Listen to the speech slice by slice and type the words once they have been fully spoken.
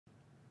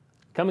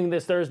Coming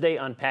this Thursday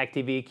on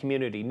PACTV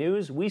Community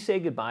News, we say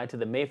goodbye to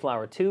the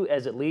Mayflower 2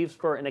 as it leaves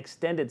for an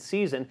extended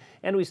season,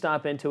 and we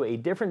stop into a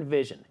different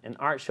vision, an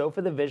art show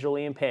for the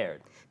visually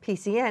impaired.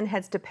 PCN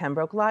heads to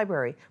Pembroke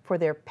Library for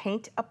their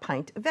Paint a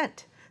Pint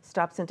event,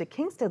 stops into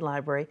Kingston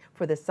Library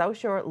for the South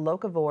Shore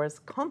Locavores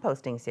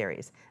composting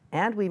series,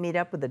 and we meet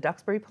up with the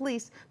Duxbury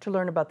Police to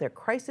learn about their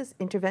crisis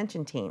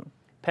intervention team.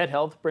 Pet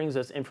Health brings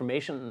us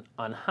information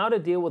on how to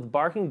deal with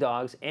barking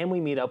dogs, and we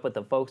meet up with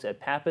the folks at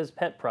Papa's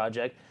Pet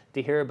Project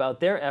to hear about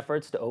their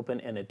efforts to open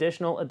an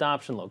additional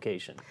adoption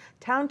location.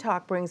 Town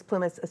Talk brings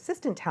Plymouth's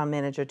assistant town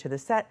manager to the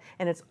set,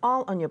 and it's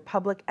all on your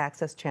public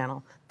access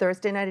channel.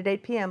 Thursday night at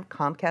 8 p.m.,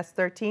 Comcast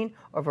 13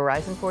 or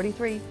Verizon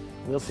 43.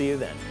 We'll see you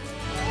then.